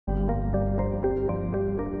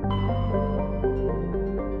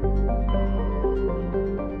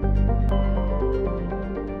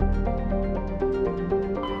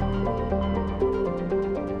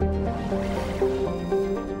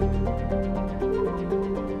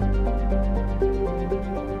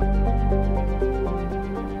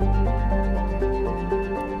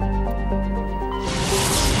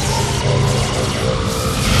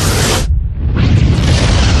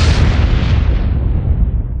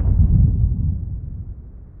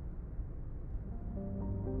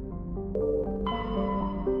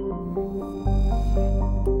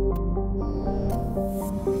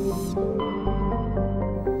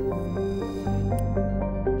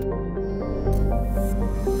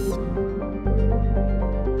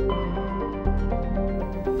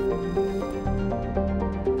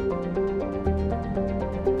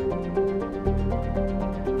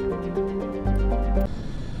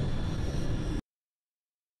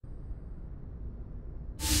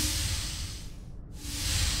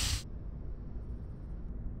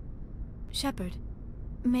Shepard,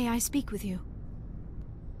 may I speak with you?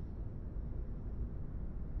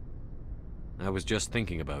 I was just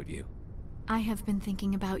thinking about you. I have been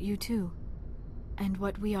thinking about you too, and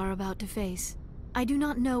what we are about to face. I do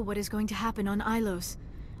not know what is going to happen on Ilos.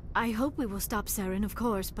 I hope we will stop Saren, of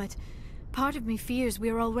course, but part of me fears we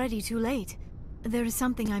are already too late. There is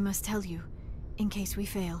something I must tell you, in case we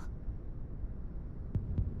fail.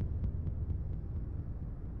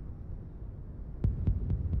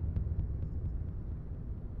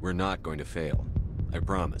 We're not going to fail. I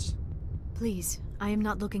promise. Please, I am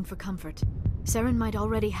not looking for comfort. Saren might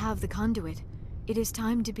already have the conduit. It is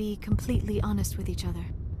time to be completely honest with each other.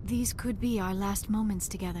 These could be our last moments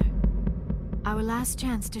together. Our last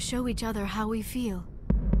chance to show each other how we feel.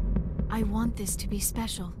 I want this to be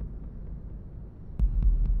special.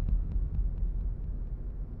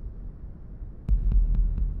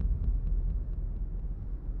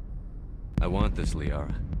 I want this,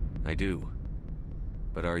 Liara. I do.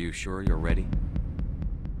 But are you sure you're ready?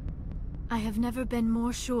 I have never been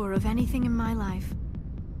more sure of anything in my life.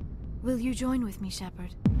 Will you join with me,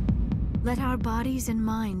 Shepard? Let our bodies and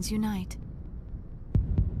minds unite.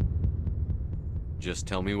 Just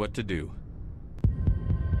tell me what to do.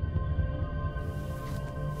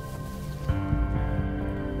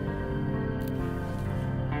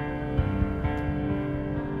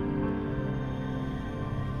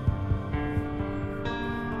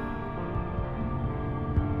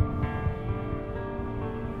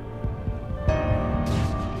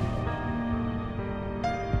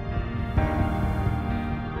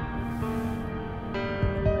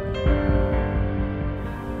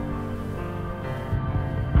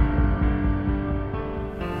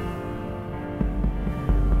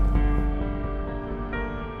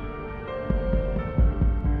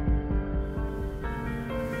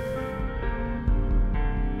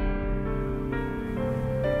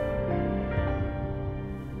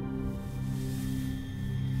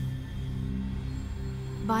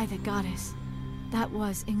 By the goddess. That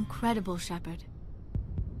was incredible, Shepard.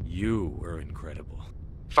 You were incredible.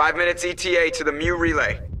 5 minutes ETA to the Mu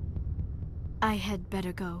relay. I had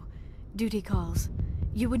better go. Duty calls.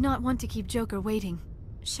 You would not want to keep Joker waiting.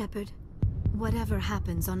 Shepard, whatever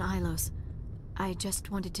happens on Ilos, I just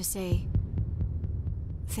wanted to say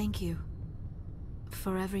thank you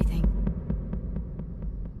for everything.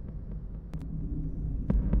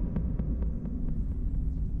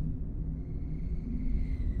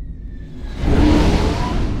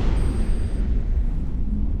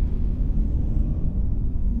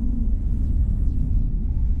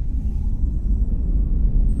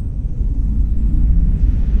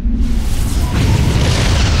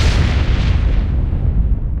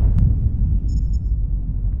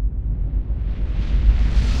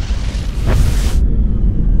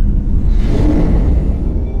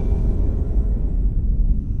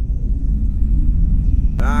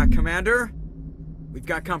 Commander? We've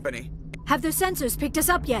got company. Have their sensors picked us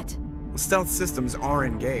up yet? Stealth systems are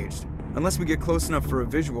engaged. Unless we get close enough for a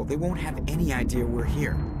visual, they won't have any idea we're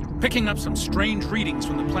here. Picking up some strange readings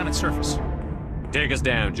from the planet's surface. Take us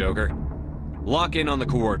down, Joker. Lock in on the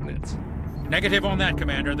coordinates. Negative on that,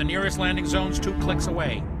 Commander. The nearest landing zone's 2 clicks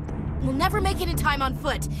away. We'll never make it in time on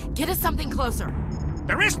foot. Get us something closer.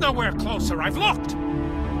 There is nowhere closer. I've looked.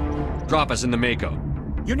 Drop us in the Mako.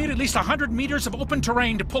 You need at least 100 meters of open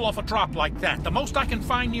terrain to pull off a drop like that. The most I can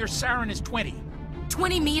find near Saren is 20.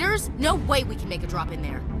 20 meters? No way we can make a drop in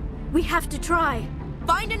there. We have to try.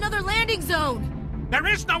 Find another landing zone! There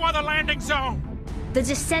is no other landing zone! The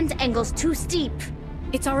descent angle's too steep.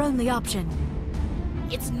 It's our only option.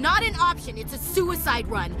 It's not an option, it's a suicide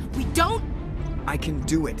run. We don't... I can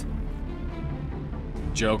do it.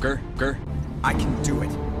 Joker? I can do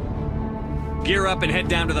it. Gear up and head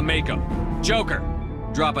down to the Mako. Joker!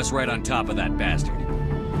 Drop us right on top of that bastard.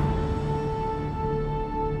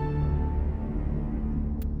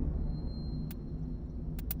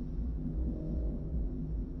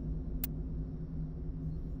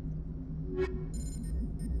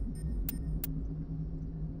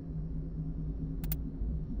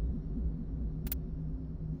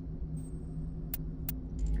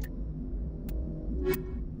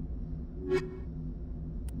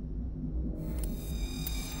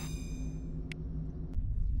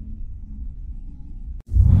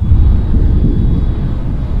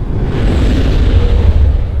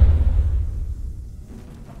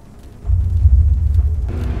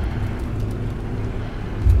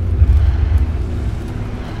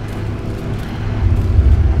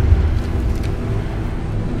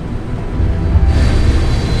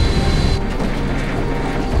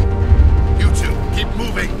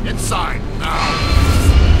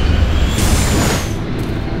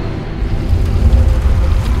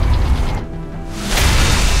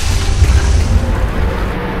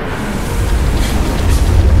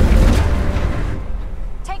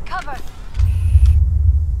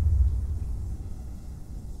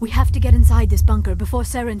 We have to get inside this bunker before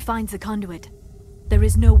Saren finds the conduit. There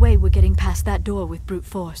is no way we're getting past that door with brute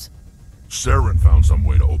force. Saren found some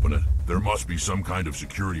way to open it. There must be some kind of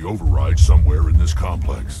security override somewhere in this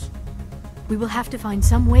complex. We will have to find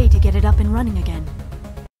some way to get it up and running again.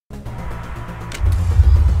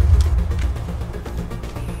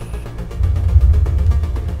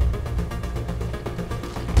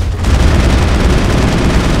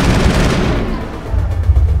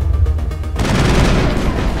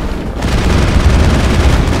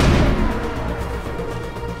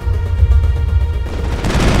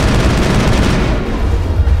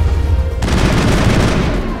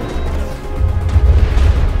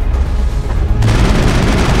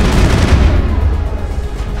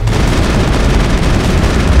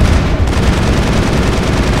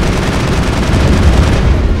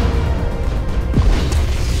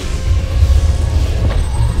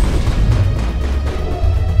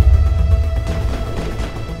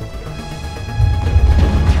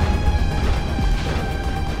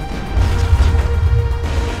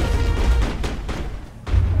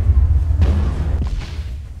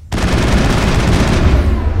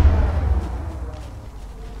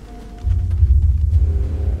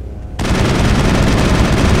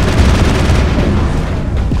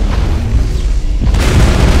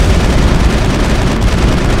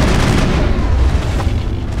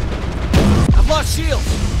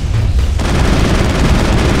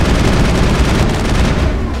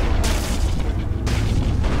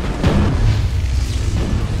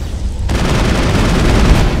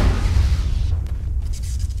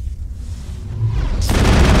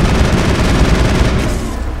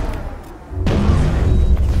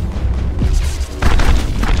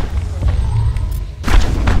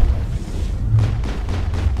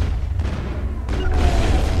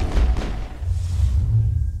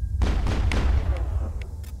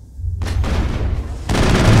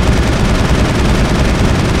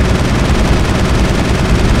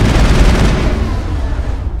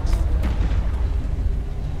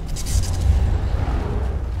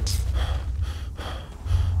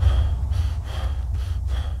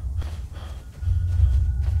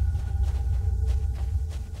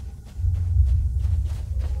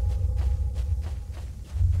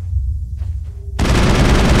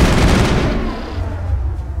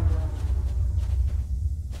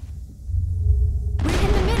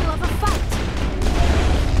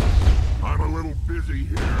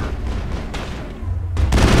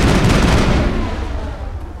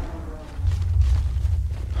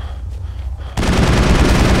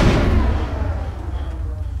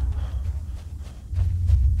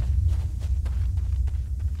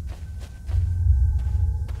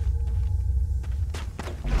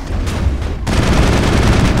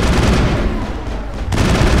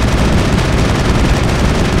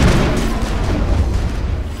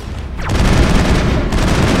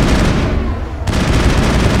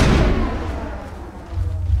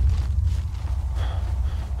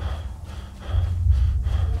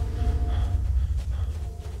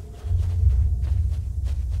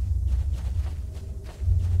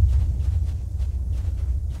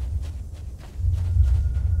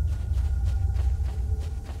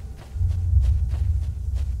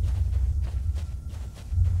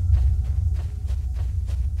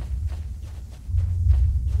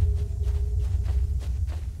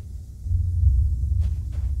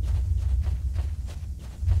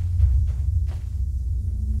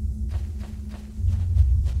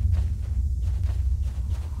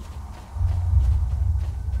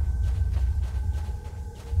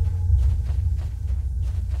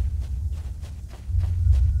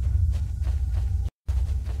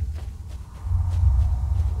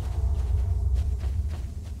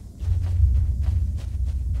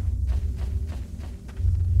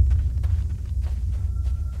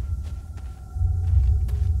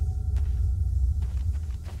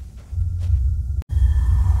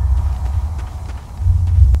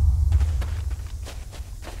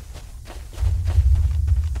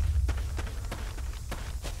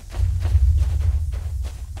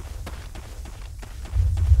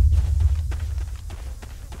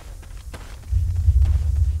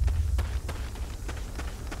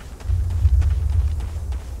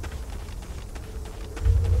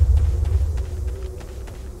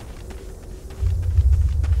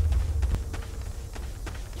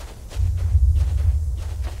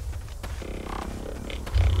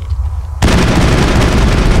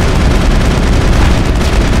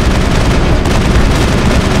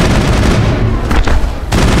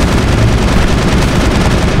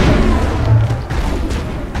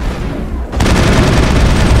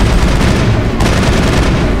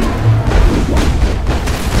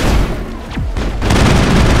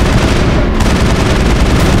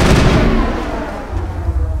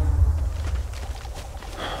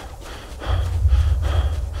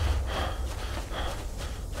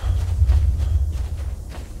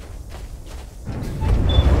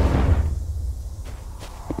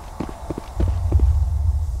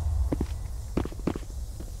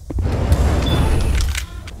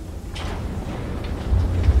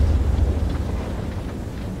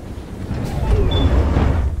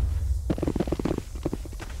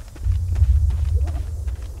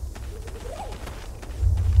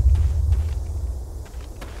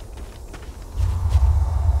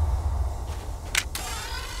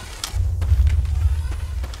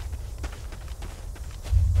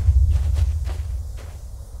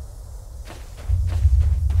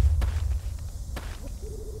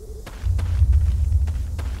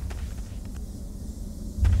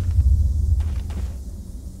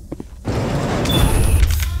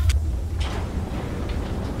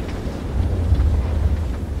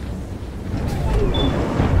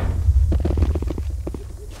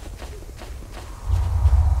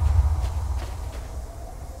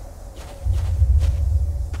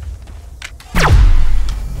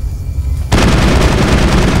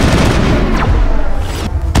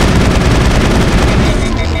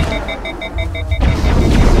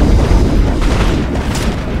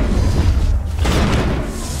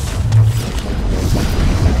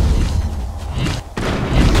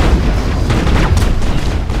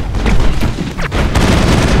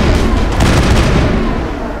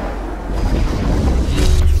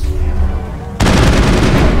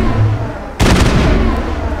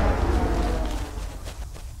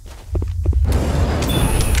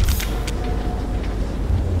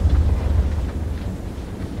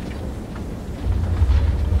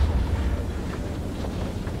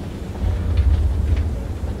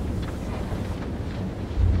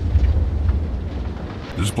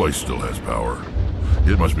 This place still has power.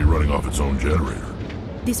 It must be running off its own generator.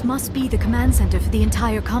 This must be the command center for the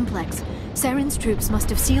entire complex. Saren's troops must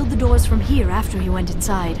have sealed the doors from here after he went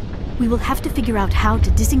inside. We will have to figure out how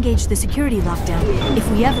to disengage the security lockdown if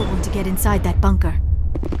we ever want to get inside that bunker.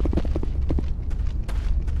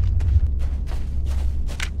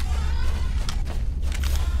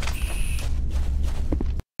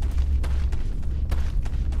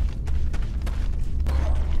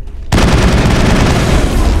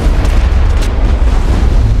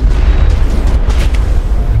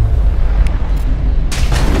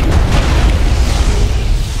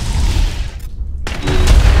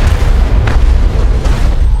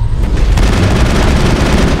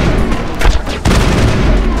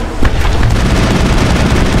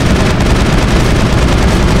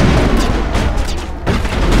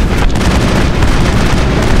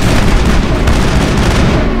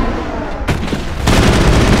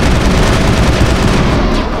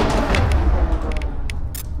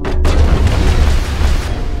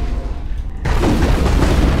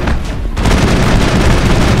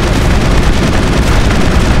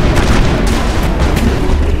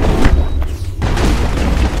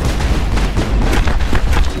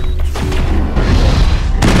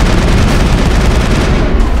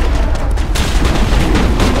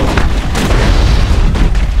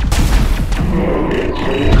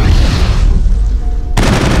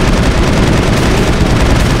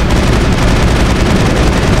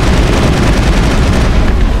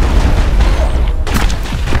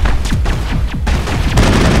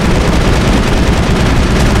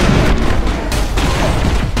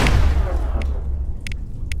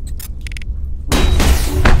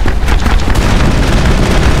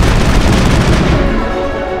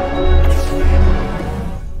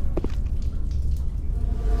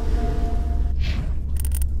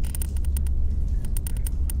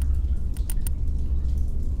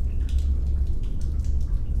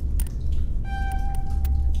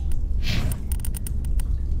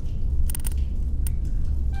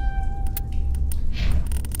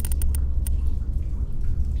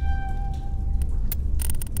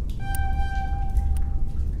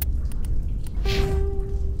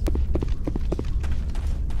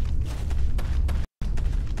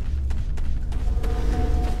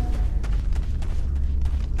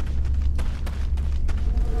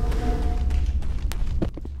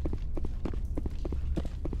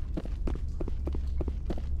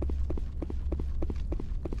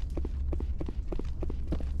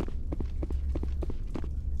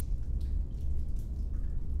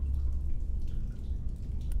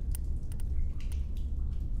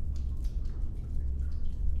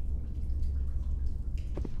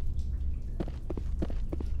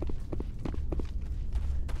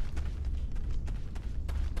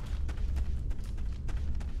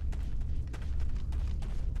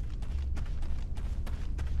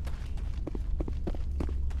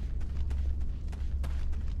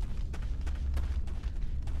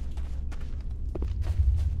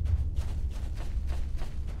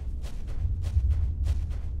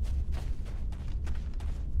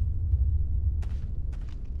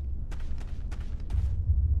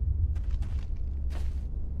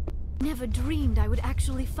 Never dreamed I would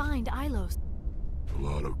actually find Ilos. A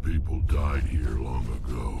lot of people died here long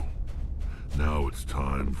ago. Now it's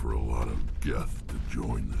time for a lot of Geth to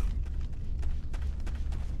join them.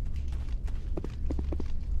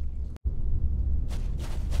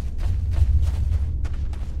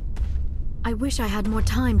 I wish I had more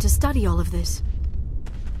time to study all of this.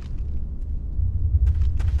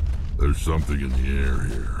 There's something in the air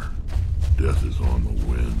here. Death is on the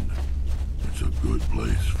wind. It's a good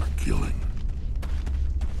place for killing.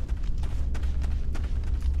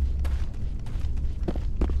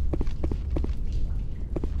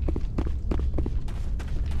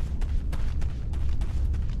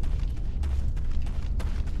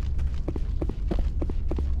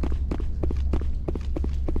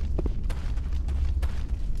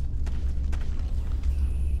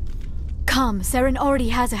 Come, Saren already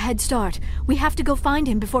has a head start. We have to go find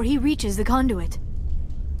him before he reaches the conduit.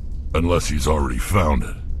 Unless he's already found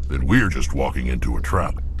it, then we're just walking into a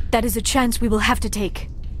trap. That is a chance we will have to take.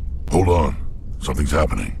 Hold on. Something's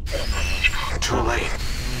happening. Too late.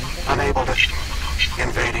 Unable to...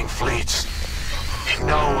 Invading fleets.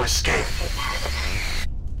 No escape.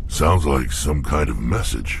 Sounds like some kind of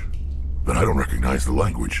message, but I don't recognize the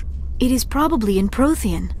language. It is probably in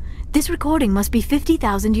Prothean. This recording must be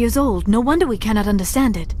 50,000 years old. No wonder we cannot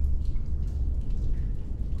understand it.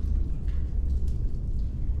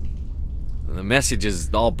 The message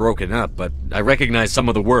is all broken up, but I recognize some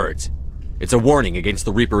of the words. It's a warning against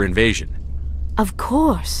the Reaper invasion. Of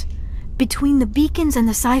course. Between the beacons and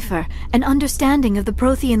the cipher, an understanding of the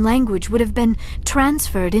Prothean language would have been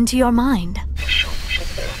transferred into your mind.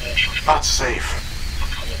 Unsafe.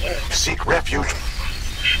 Seek refuge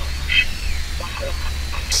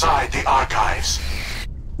inside the archives.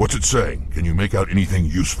 What's it saying? Can you make out anything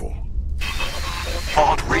useful?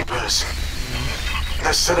 Vault Reapers.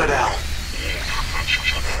 The Citadel.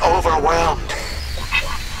 Overwhelmed.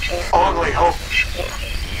 Only hope.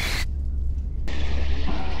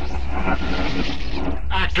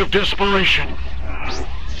 Act of desperation.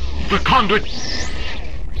 The conduit.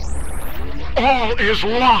 All is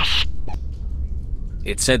lost.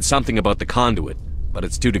 It said something about the conduit, but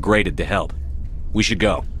it's too degraded to help. We should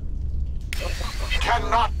go.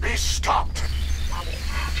 Cannot be stopped.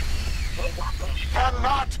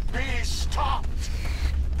 Cannot be stopped.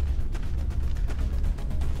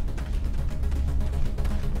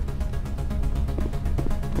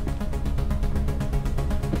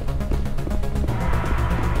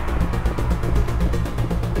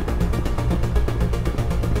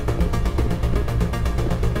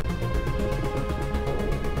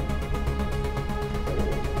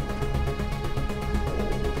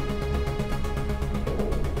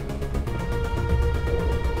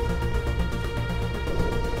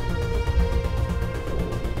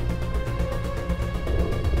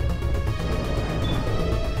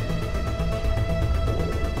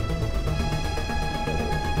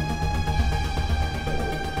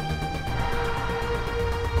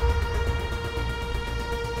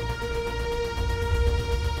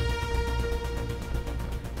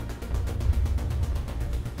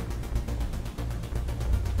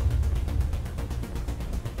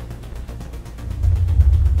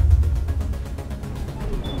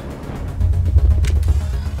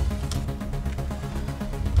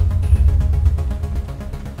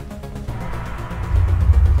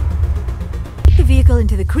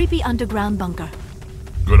 Into the creepy underground bunker.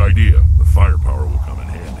 Good idea. The firepower will come in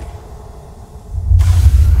handy.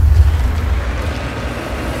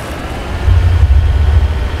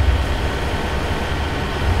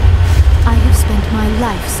 I have spent my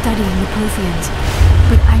life studying the Protheans,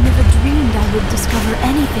 but I never dreamed I would discover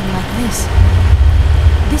anything like this.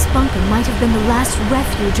 This bunker might have been the last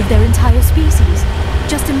refuge of their entire species.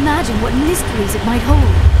 Just imagine what mysteries it might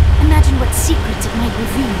hold. Imagine what secrets it might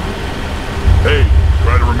reveal. Hey,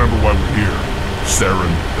 try to remember why we're here.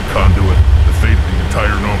 Saren, the conduit, the fate of the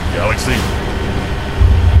entire known galaxy.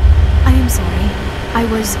 I am sorry. I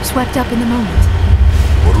was swept up in the moment.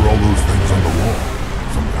 What are all those things on the wall?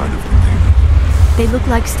 Some kind of container? They look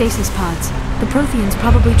like stasis pods. The Protheans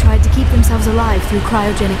probably tried to keep themselves alive through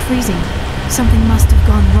cryogenic freezing. Something must have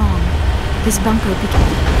gone wrong. This bunker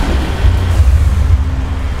became...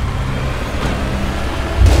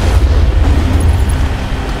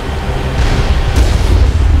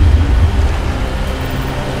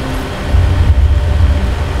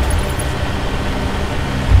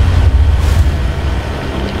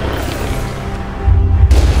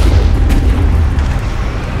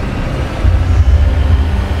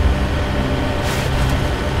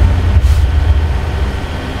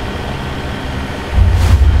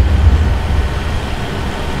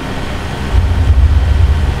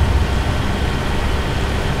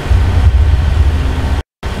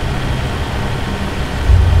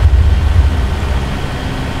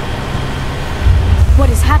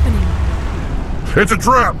 It's a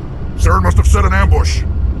trap! Saren must have set an ambush.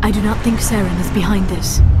 I do not think Saren is behind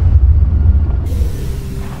this.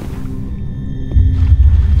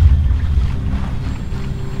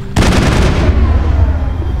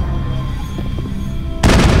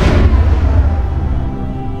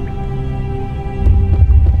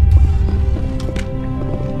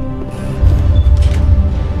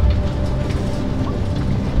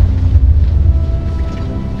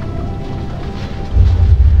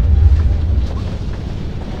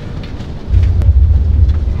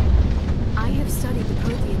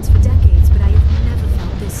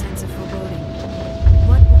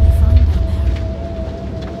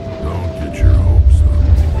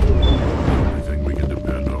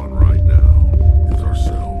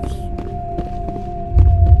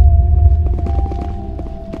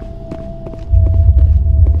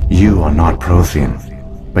 You are not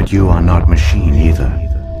Prothean, but you are not machine either.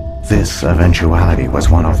 This eventuality was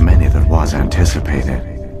one of many that was anticipated.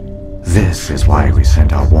 This is why we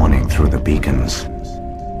sent our warning through the beacons.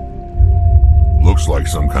 Looks like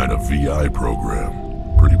some kind of VI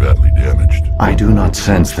program. Pretty badly damaged. I do not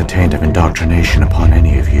sense the taint of indoctrination upon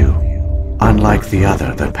any of you. Unlike the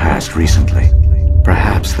other that passed recently.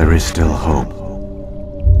 Perhaps there is still hope.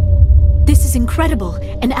 This is incredible.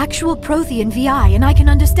 An actual Prothean VI, and I can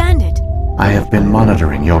understand it. I have been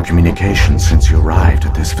monitoring your communications since you arrived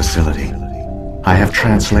at this facility. I have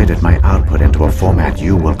translated my output into a format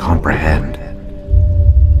you will comprehend.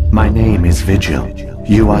 My name is Vigil.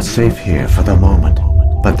 You are safe here for the moment,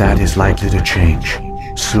 but that is likely to change.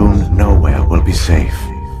 Soon, nowhere will be safe.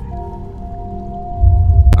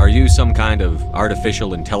 Are you some kind of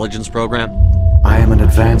artificial intelligence program? I am an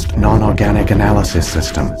advanced non-organic analysis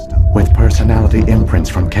system, with personality imprints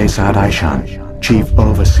from Kesad Aishan, Chief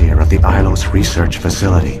Overseer of the Ilos Research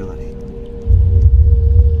Facility.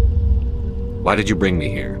 Why did you bring me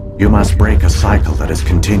here? You must break a cycle that has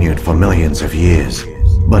continued for millions of years.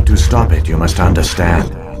 But to stop it, you must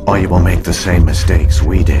understand, or you will make the same mistakes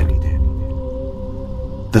we did.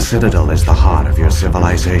 The Citadel is the heart of your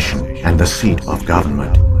civilization and the seat of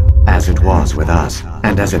government, as it was with us,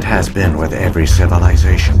 and as it has been with every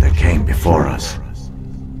civilization that came before us.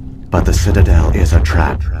 But the Citadel is a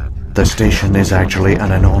trap. The station is actually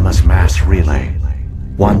an enormous mass relay,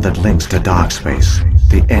 one that links to dark space,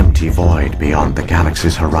 the empty void beyond the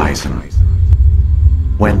galaxy's horizon.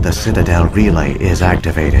 When the Citadel relay is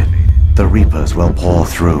activated, the Reapers will pour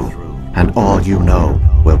through, and all you know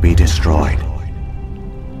will be destroyed.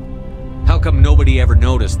 How come nobody ever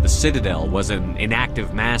noticed the Citadel was an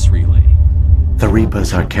inactive mass relay? The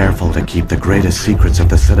Reapers are careful to keep the greatest secrets of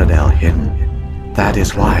the Citadel hidden. That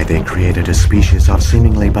is why they created a species of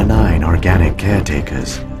seemingly benign organic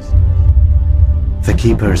caretakers. The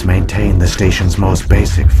Keepers maintain the station's most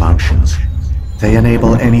basic functions. They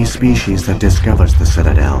enable any species that discovers the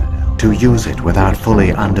Citadel to use it without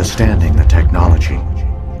fully understanding the technology.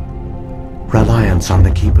 Reliance on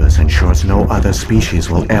the Keepers ensures no other species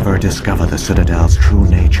will ever discover the Citadel's true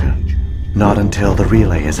nature. Not until the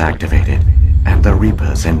relay is activated and the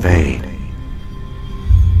Reapers invade.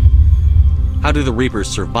 How do the Reapers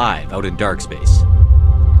survive out in dark space?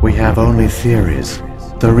 We have only theories.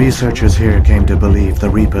 The researchers here came to believe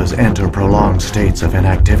the Reapers enter prolonged states of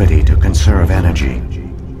inactivity to conserve energy.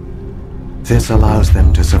 This allows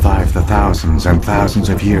them to survive the thousands and thousands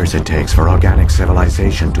of years it takes for organic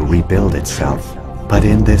civilization to rebuild itself. But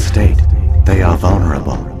in this state, they are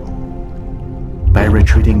vulnerable. By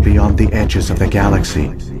retreating beyond the edges of the galaxy,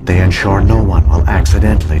 they ensure no one will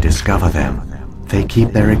accidentally discover them. They keep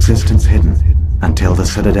their existence hidden until the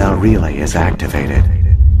Citadel relay is activated.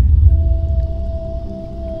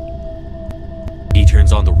 He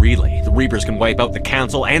turns on the relay. The Reapers can wipe out the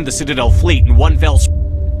Council and the Citadel fleet in one fell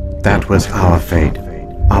swoop. That was our fate.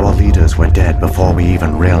 Our leaders were dead before we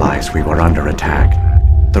even realized we were under attack.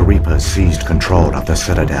 The Reapers seized control of the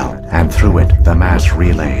Citadel, and through it, the mass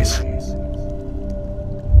relays.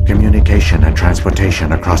 Communication and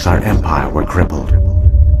transportation across our empire were crippled.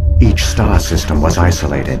 Each star system was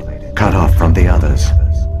isolated, cut off from the others.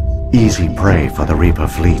 Easy prey for the Reaper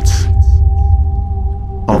fleets.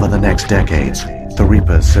 Over the next decades, the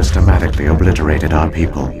Reapers systematically obliterated our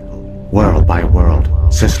people. World by world,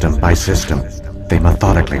 system by system, they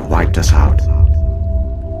methodically wiped us out.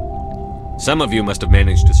 Some of you must have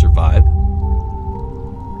managed to survive.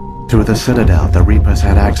 Through the Citadel, the Reapers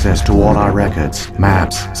had access to all our records,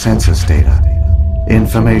 maps, census data.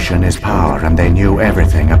 Information is power, and they knew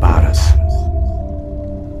everything about us.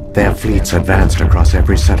 Their fleets advanced across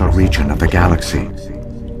every settled region of the galaxy.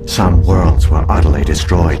 Some worlds were utterly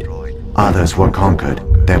destroyed. Others were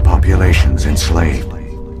conquered, their populations enslaved.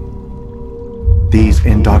 These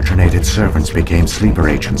indoctrinated servants became sleeper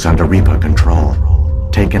agents under Reaper control.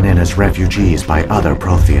 Taken in as refugees by other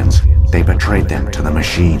Protheans, they betrayed them to the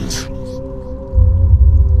machines.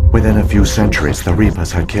 Within a few centuries, the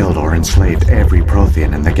Reapers had killed or enslaved every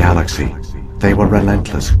Prothean in the galaxy. They were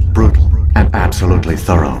relentless, brutal, and absolutely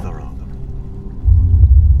thorough.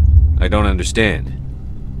 I don't understand.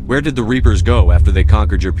 Where did the Reapers go after they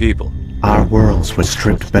conquered your people? Our worlds were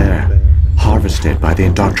stripped bare, harvested by the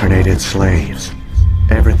indoctrinated slaves.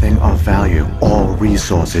 Everything of value, all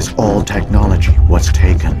resources, all technology was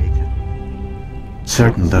taken.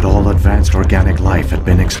 Certain that all advanced organic life had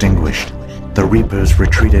been extinguished, the Reapers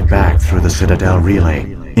retreated back through the Citadel relay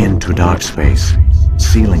into dark space,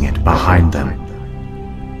 sealing it behind them.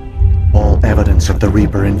 All evidence of the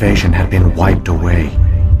Reaper invasion had been wiped away.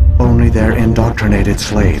 Only their indoctrinated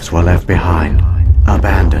slaves were left behind,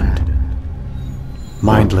 abandoned.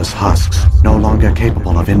 Mindless husks, no longer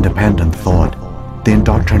capable of independent thought, the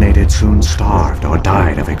indoctrinated soon starved or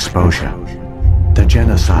died of exposure. The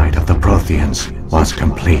genocide of the Protheans was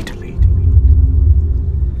complete.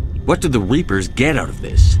 What do the Reapers get out of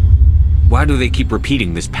this? Why do they keep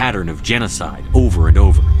repeating this pattern of genocide over and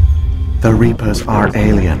over? The Reapers are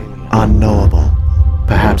alien, unknowable.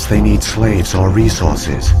 Perhaps they need slaves or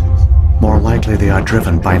resources. More likely they are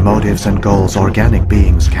driven by motives and goals organic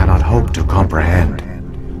beings cannot hope to comprehend.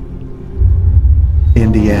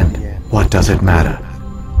 In the end, what does it matter?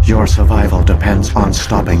 Your survival depends on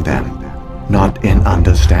stopping them, not in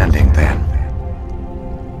understanding them.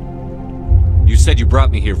 You said you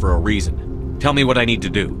brought me here for a reason. Tell me what I need to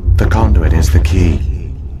do. The conduit is the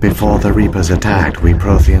key. Before the Reapers attacked, we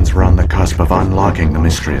Protheans were on the cusp of unlocking the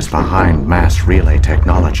mysteries behind mass relay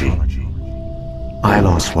technology.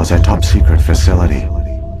 Ilos was a top-secret facility.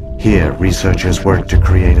 Here, researchers worked to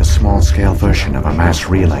create a small-scale version of a mass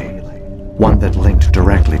relay, one that linked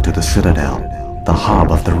directly to the Citadel, the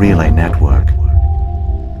hub of the relay network.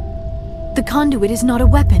 The conduit is not a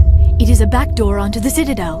weapon. It is a backdoor onto the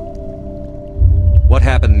Citadel. What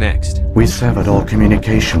happened next? We severed all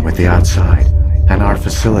communication with the outside, and our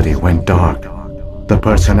facility went dark. The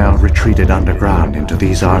personnel retreated underground into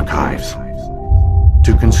these archives.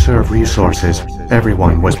 To conserve resources,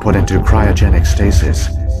 everyone was put into cryogenic stasis.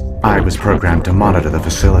 I was programmed to monitor the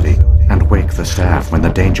facility and wake the staff when the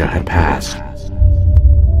danger had passed.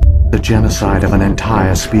 The genocide of an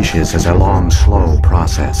entire species is a long, slow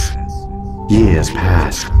process. Years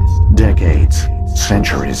passed, decades,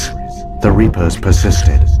 centuries. The Reapers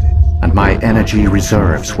persisted, and my energy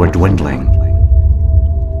reserves were dwindling.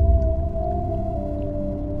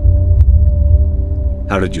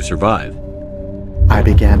 How did you survive? I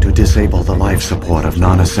began to disable the life support of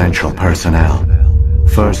non-essential personnel.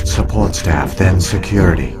 First support staff, then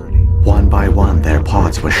security. One by one, their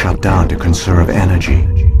pods were shut down to conserve energy.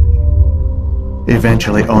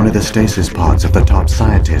 Eventually, only the stasis pods of the top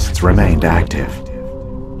scientists remained active.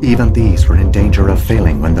 Even these were in danger of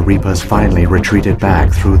failing when the Reapers finally retreated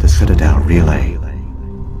back through the Citadel relay.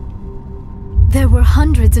 There were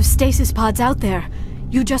hundreds of stasis pods out there.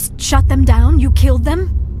 You just shut them down? You killed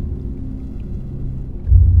them?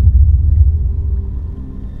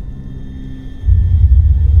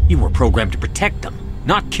 You were programmed to protect them,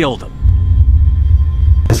 not kill them.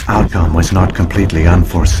 This outcome was not completely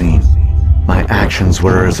unforeseen. My actions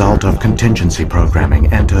were a result of contingency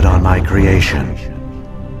programming entered on my creation.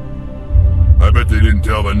 I bet they didn't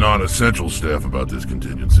tell the non-essential staff about this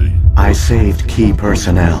contingency. I saved key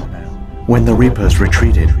personnel. When the Reapers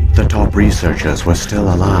retreated, the top researchers were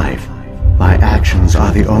still alive. My actions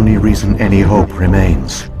are the only reason any hope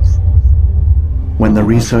remains. When the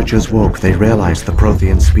researchers woke, they realized the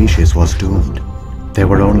Prothean species was doomed. There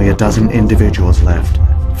were only a dozen individuals left,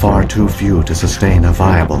 far too few to sustain a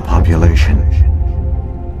viable population.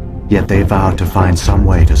 Yet they vowed to find some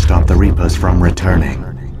way to stop the Reapers from returning.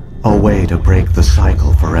 A way to break the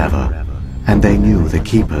cycle forever. And they knew the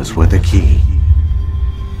Keepers were the key.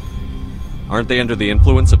 Aren't they under the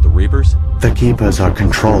influence of the Reapers? The Keepers are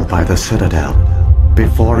controlled by the Citadel.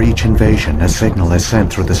 Before each invasion, a signal is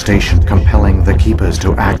sent through the station compelling the Keepers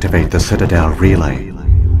to activate the Citadel relay.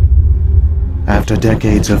 After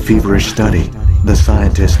decades of feverish study, the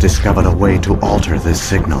scientists discovered a way to alter this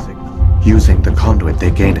signal. Using the conduit,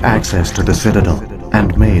 they gained access to the Citadel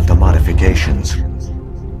and made the modifications.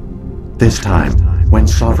 This time, when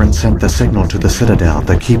Sovereign sent the signal to the Citadel,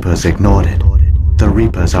 the Keepers ignored it. The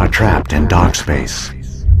Reapers are trapped in dark space.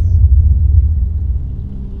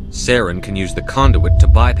 Saren can use the conduit to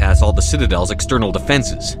bypass all the Citadel's external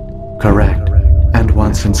defenses. Correct. And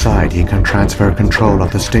once inside, he can transfer control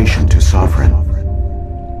of the station to Sovereign.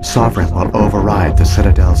 Sovereign will override the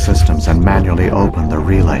Citadel systems and manually open the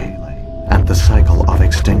relay. And the cycle of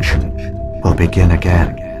extinction will begin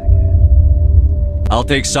again. I'll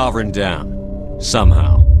take Sovereign down.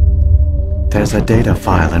 Somehow. There's a data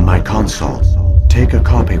file in my console. Take a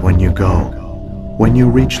copy when you go. When you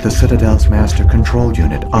reach the Citadel's master control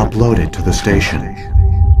unit, upload it to the station.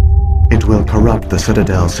 It will corrupt the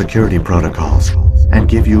Citadel's security protocols and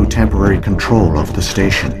give you temporary control of the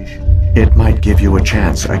station. It might give you a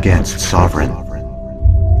chance against Sovereign.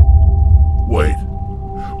 Wait.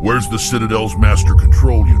 Where's the Citadel's master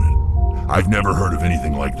control unit? I've never heard of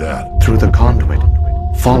anything like that. Through the conduit.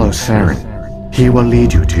 Follow Saren. He will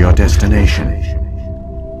lead you to your destination.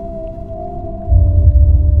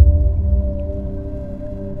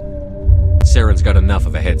 Saren's got enough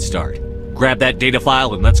of a head start. Grab that data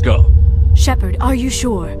file and let's go. Shepard, are you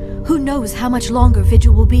sure? Who knows how much longer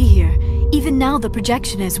Vigil will be here? Even now the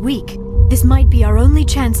projection is weak. This might be our only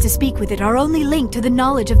chance to speak with it, our only link to the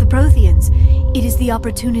knowledge of the Protheans. It is the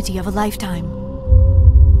opportunity of a lifetime.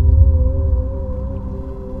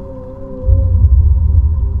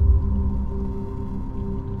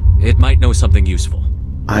 It might know something useful.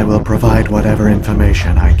 I will provide whatever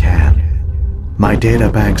information I can. My data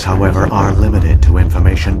banks, however, are limited to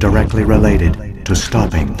information directly related to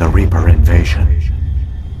stopping the Reaper invasion.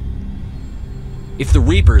 If the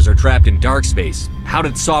Reapers are trapped in dark space, how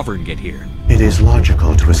did Sovereign get here? It is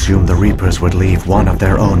logical to assume the Reapers would leave one of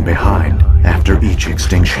their own behind after each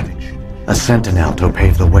extinction, a sentinel to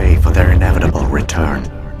pave the way for their inevitable return.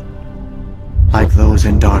 Like those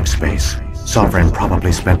in dark space, Sovereign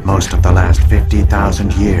probably spent most of the last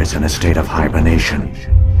 50,000 years in a state of hibernation.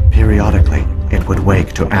 Periodically, it would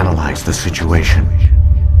wake to analyze the situation.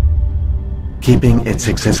 Keeping its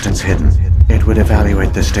existence hidden, it would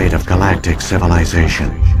evaluate the state of galactic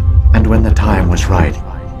civilization, and when the time was right,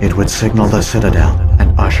 it would signal the Citadel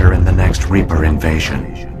and usher in the next Reaper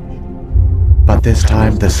invasion. But this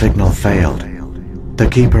time the signal failed. The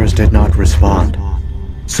Keepers did not respond.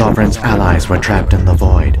 Sovereign's allies were trapped in the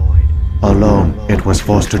void. Alone, it was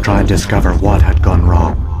forced to try and discover what had gone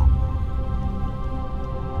wrong.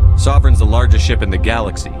 Sovereign's the largest ship in the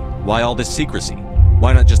galaxy. Why all this secrecy?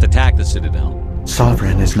 Why not just attack the Citadel?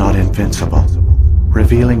 Sovereign is not invincible.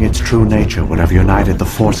 Revealing its true nature would have united the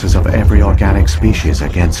forces of every organic species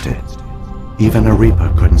against it. Even a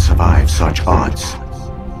Reaper couldn't survive such odds.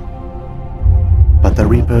 But the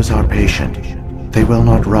Reapers are patient. They will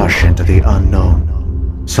not rush into the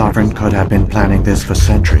unknown. Sovereign could have been planning this for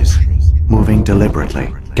centuries, moving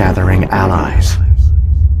deliberately, gathering allies.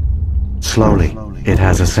 Slowly, it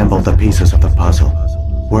has assembled the pieces of the puzzle,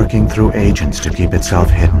 working through agents to keep itself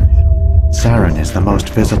hidden. Saren is the most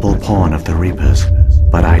visible pawn of the Reapers,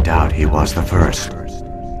 but I doubt he was the first.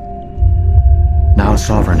 Now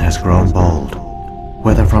Sovereign has grown bold.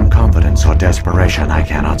 Whether from confidence or desperation, I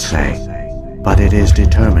cannot say, but it is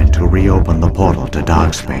determined to reopen the portal to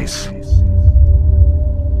dark space.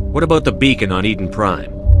 What about the beacon on Eden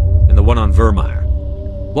Prime? And the one on Vermeer?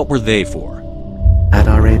 What were they for? At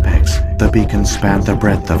our apex, the beacons spanned the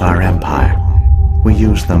breadth of our empire. We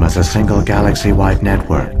used them as a single galaxy-wide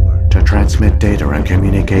network to transmit data and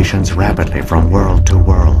communications rapidly from world to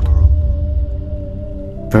world.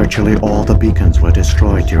 Virtually all the beacons were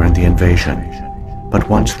destroyed during the invasion, but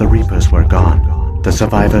once the Reapers were gone, the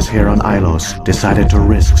survivors here on Ilos decided to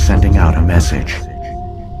risk sending out a message.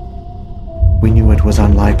 We knew it was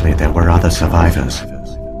unlikely there were other survivors,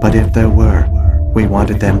 but if there were, we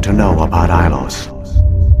wanted them to know about Ilos.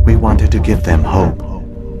 We wanted to give them hope,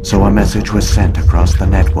 so a message was sent across the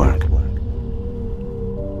network.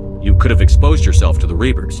 You could have exposed yourself to the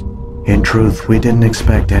Reapers. In truth, we didn't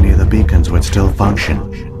expect any of the beacons would still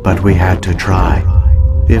function, but we had to try.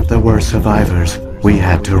 If there were survivors, we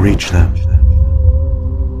had to reach them.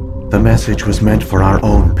 The message was meant for our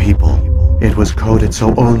own people. It was coded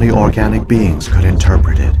so only organic beings could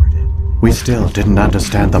interpret it. We still didn't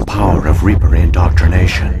understand the power of Reaper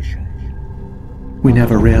indoctrination. We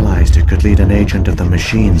never realized it could lead an agent of the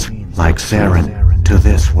machines, like Saren, to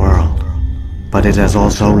this world. But it has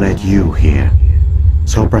also led you here.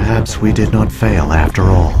 So perhaps we did not fail after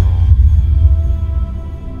all.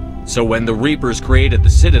 So when the Reapers created the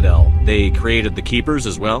Citadel, they created the Keepers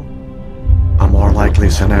as well? A more likely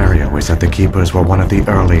scenario is that the Keepers were one of the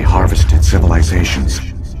early harvested civilizations.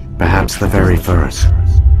 Perhaps the very first.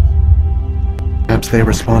 Perhaps they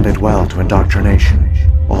responded well to indoctrination,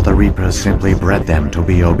 or the Reapers simply bred them to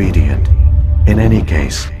be obedient. In any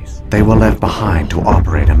case, they were left behind to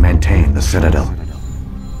operate and maintain the Citadel.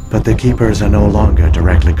 But the Keepers are no longer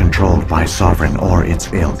directly controlled by Sovereign or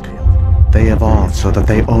its ilk. They evolved so that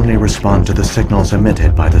they only respond to the signals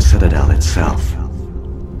emitted by the Citadel itself.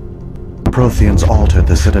 The Protheans altered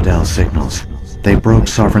the Citadel's signals. They broke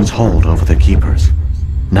Sovereign's hold over the Keepers.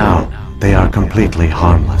 Now, they are completely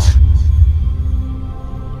harmless.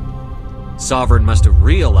 Sovereign must have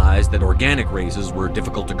realized that organic races were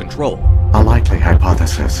difficult to control. A likely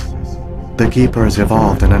hypothesis. The Keepers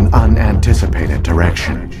evolved in an unanticipated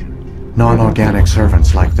direction. Non-organic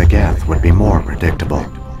servants like the Geth would be more predictable.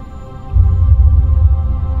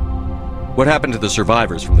 What happened to the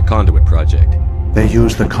survivors from the Conduit project? They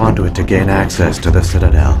used the Conduit to gain access to the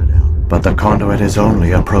Citadel, but the Conduit is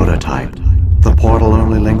only a prototype. The portal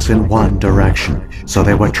only links in one direction, so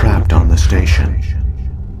they were trapped on the station.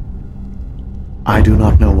 I do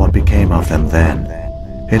not know what became of them then.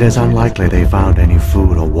 It is unlikely they found any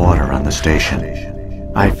food or water on the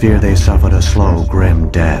station. I fear they suffered a slow, grim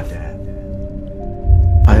death.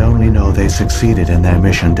 I only know they succeeded in their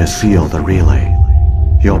mission to seal the relay.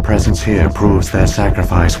 Your presence here proves their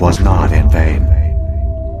sacrifice was not in vain.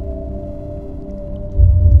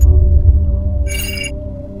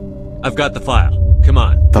 I've got the file. Come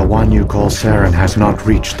on. The one you call Saren has not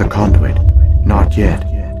reached the Conduit. Not yet.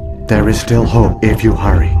 There is still hope if you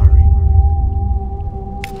hurry.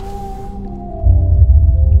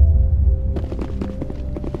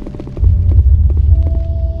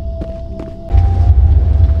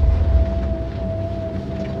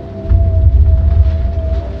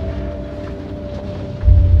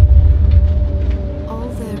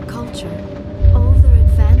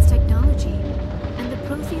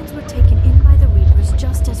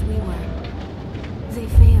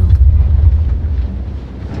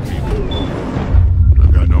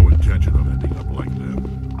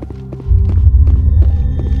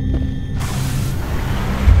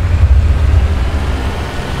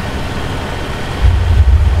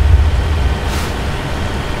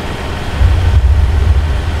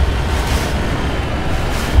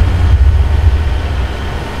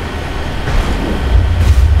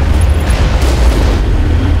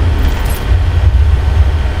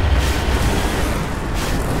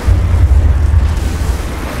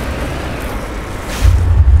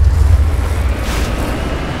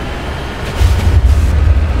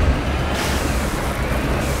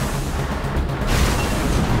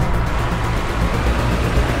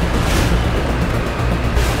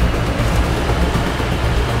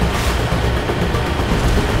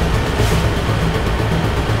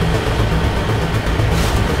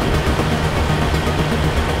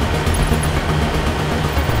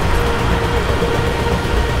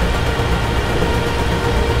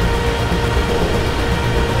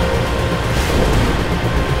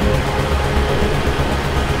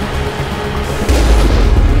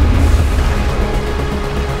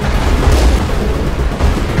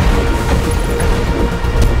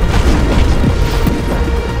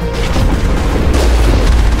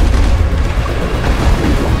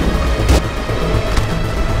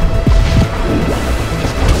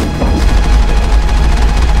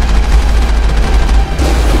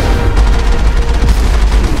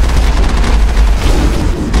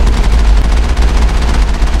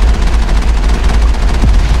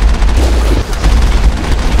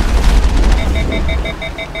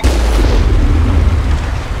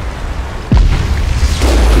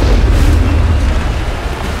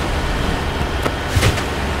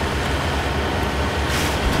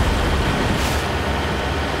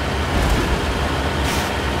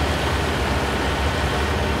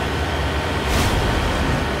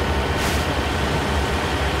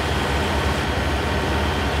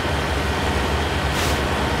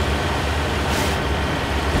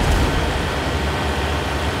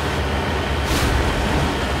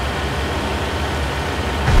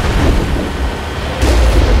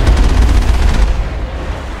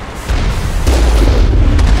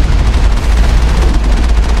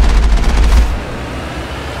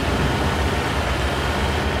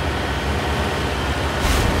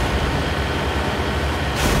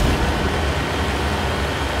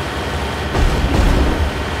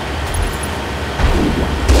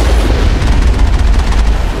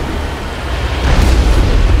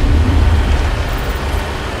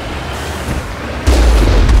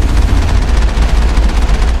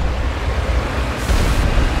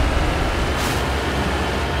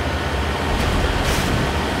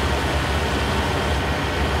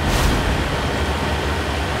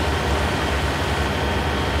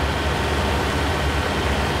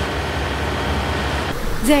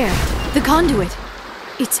 There, the conduit.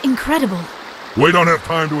 It's incredible. We don't have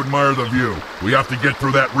time to admire the view. We have to get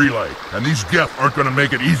through that relay, and these Geth aren't gonna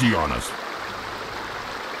make it easy on us.